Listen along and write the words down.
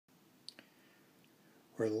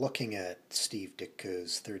We're looking at Steve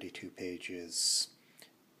Ditko's 32 pages,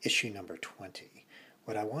 issue number 20.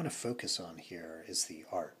 What I want to focus on here is the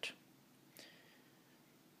art.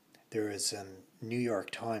 There is a New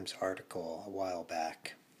York Times article a while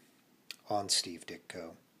back on Steve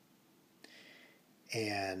Ditko,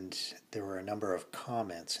 and there were a number of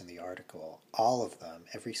comments in the article. All of them,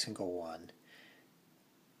 every single one,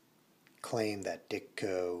 claim that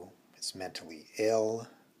Ditko is mentally ill,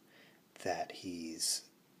 that he's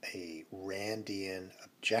a Randian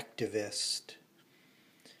objectivist.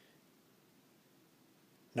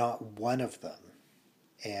 Not one of them,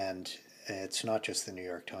 and it's not just the New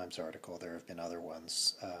York Times article, there have been other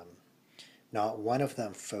ones, not one of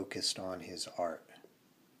them focused on his art.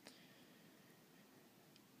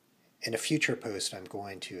 In a future post, I'm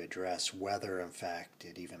going to address whether, in fact,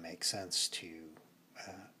 it even makes sense to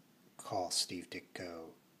call Steve Ditko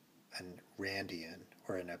a Randian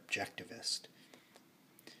or an objectivist.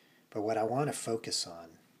 But what I want to focus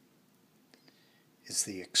on is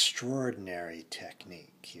the extraordinary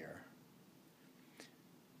technique here.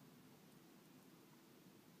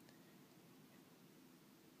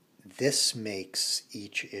 This makes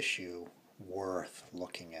each issue worth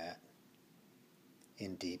looking at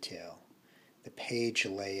in detail. The page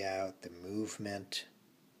layout, the movement,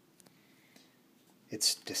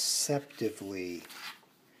 it's deceptively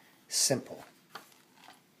simple.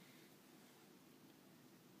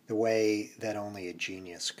 The way that only a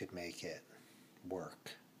genius could make it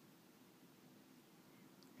work.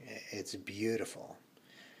 It's beautiful.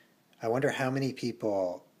 I wonder how many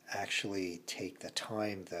people actually take the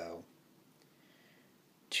time, though,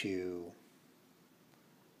 to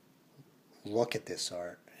look at this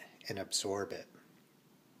art and absorb it.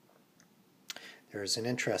 There's an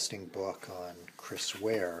interesting book on Chris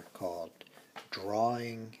Ware called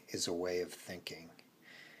Drawing is a Way of Thinking.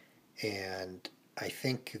 And I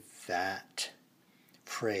think that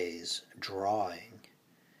phrase, drawing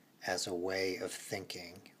as a way of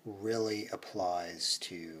thinking, really applies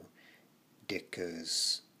to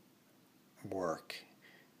Ditko's work,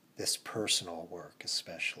 this personal work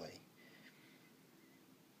especially.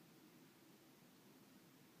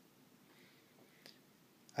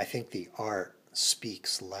 I think the art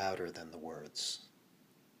speaks louder than the words.